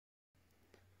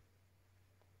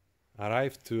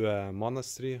arrived to a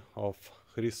monastery of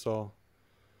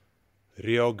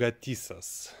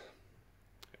Chrysorrogiatissa.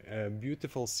 A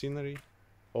beautiful scenery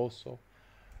also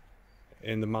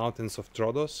in the mountains of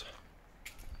Troodos.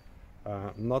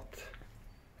 Not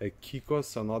a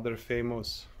Kikos, another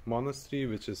famous monastery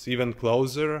which is even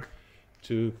closer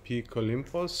to Peak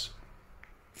Olympus.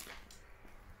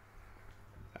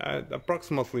 At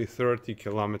approximately 30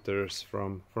 kilometers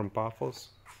from Paphos.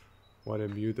 What a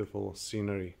beautiful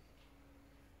scenery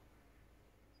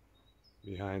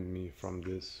behind me from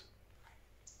this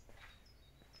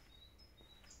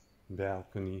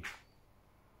balcony.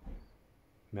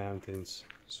 Mountains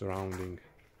surrounding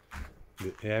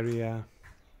the area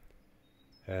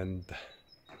and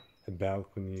a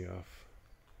balcony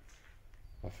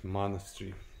of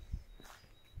monastery.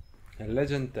 A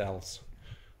legend tells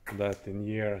that in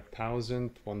year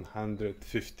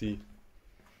 1150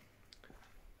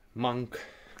 monk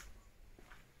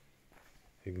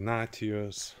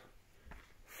Ignatius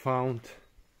found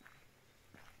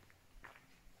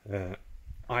an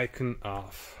icon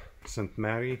of Saint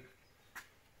Mary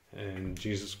and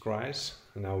Jesus Christ.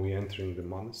 Now we're entering the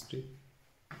monastery.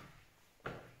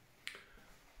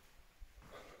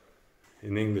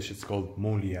 In English it's called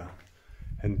Molia,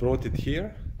 and brought it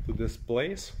here to this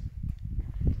place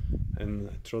in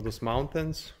Troodos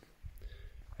mountains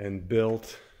and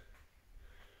built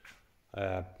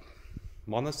a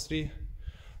monastery.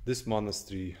 This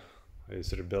monastery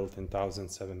is rebuilt in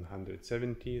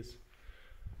 1770s,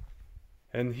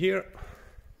 and here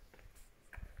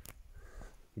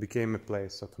became a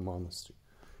place of a monastery.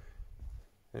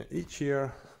 And each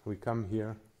year we come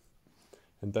here,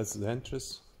 and that's the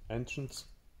entrance.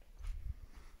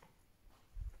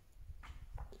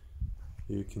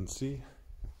 You can see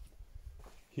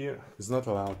here it's not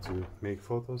allowed to make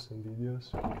photos and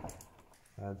videos.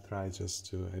 I'll try just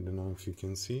to, I don't know if you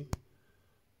can see.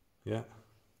 Yeah.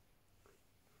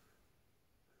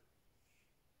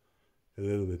 A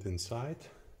little bit inside.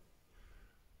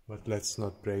 But let's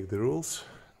not break the rules,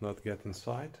 not get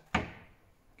inside.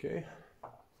 Okay,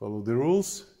 follow the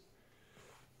rules.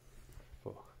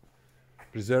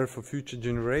 Preserve for future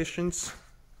generations.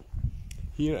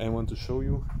 Here I want to show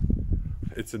you,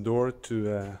 it's a door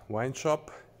to a wine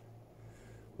shop.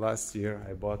 Last year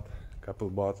I bought a couple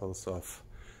bottles of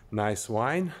nice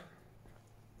wine.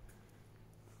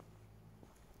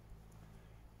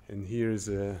 And here is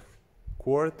a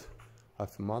court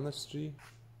of a monastery.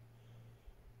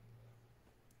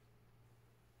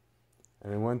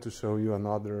 And I want to show you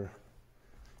another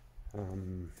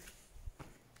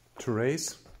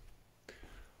terrace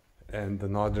and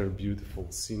another beautiful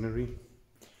scenery.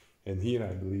 And here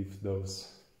I believe those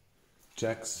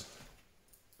checks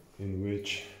in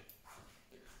which,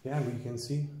 yeah, we can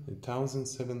see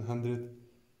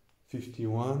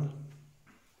 1751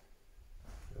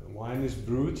 wine is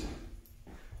brewed,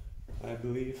 I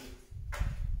believe.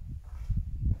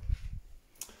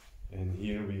 And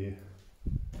here we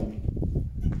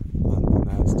on the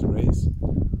nice terrace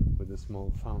with a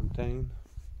small fountain,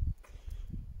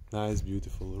 nice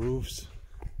beautiful roofs,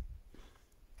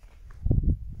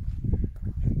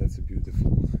 and that's a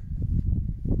beautiful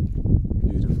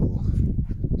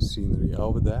scenery.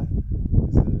 Over there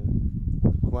is a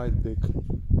quite big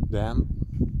dam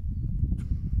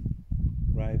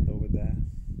right over there.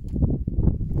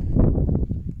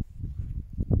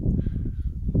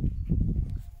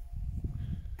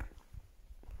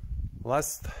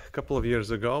 Last couple of years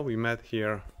ago we met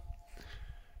here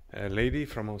a lady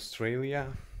from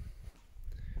Australia,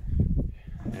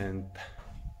 and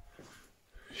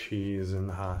she is in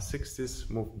her 60s,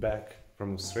 moved back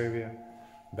from Australia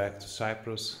back to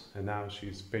Cyprus, and now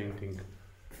she's painting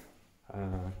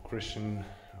Christian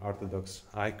Orthodox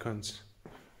icons.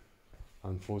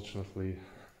 Unfortunately,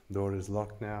 door is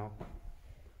locked now,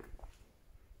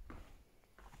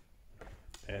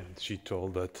 and she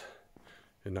told that,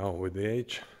 you know, with the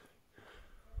age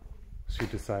she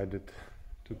decided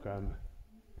to come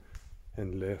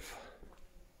and live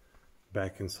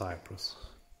back in Cyprus.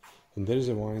 And there's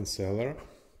a wine cellar,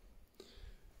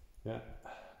 yeah,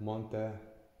 Monte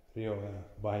Rio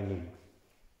Winery.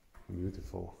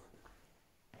 Beautiful,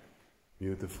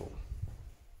 beautiful.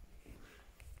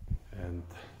 And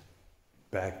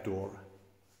back door,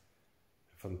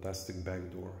 a fantastic back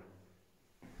door.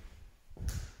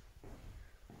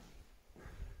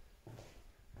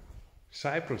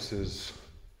 Cyprus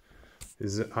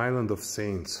is an island of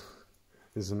saints.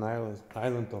 Is an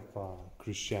island of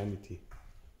Christianity,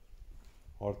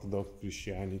 Orthodox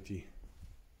Christianity.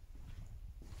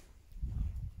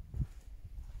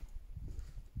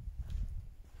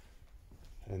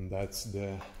 And that's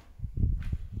the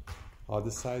Other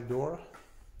side door,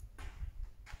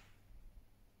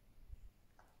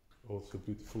 also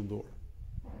beautiful door.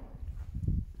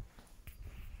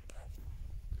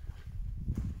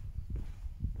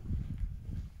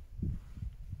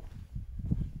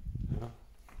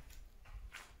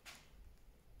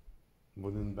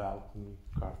 Wooden balcony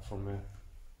carved from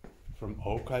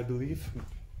oak, I believe,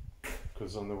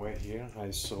 because on the way here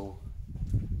I saw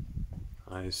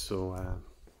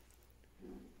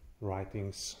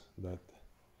writings that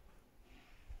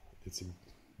it's a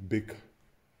big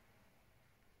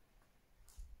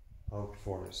oak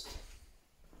forest.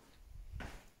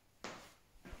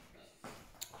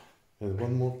 And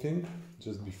one more thing,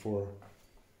 just before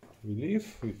we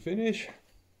leave, we finish.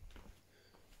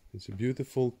 It's a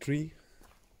beautiful tree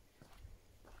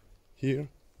here.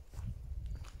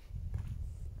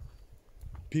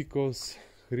 Panagia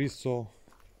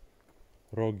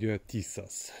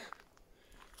Chrysorrogiatissa.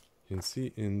 You can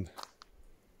see in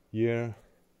year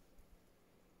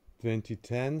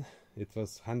 2010 it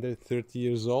was 130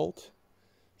 years old.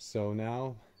 So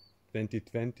now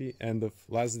 2020, end of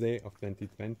last day of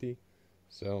 2020,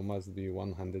 so must be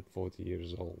 140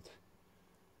 years old.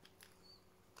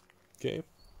 Okay.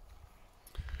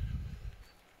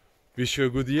 Wish you a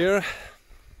good year.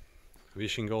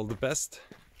 Wishing all the best.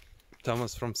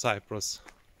 Thomas from Cyprus.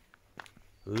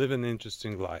 Live an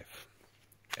interesting life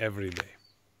every day.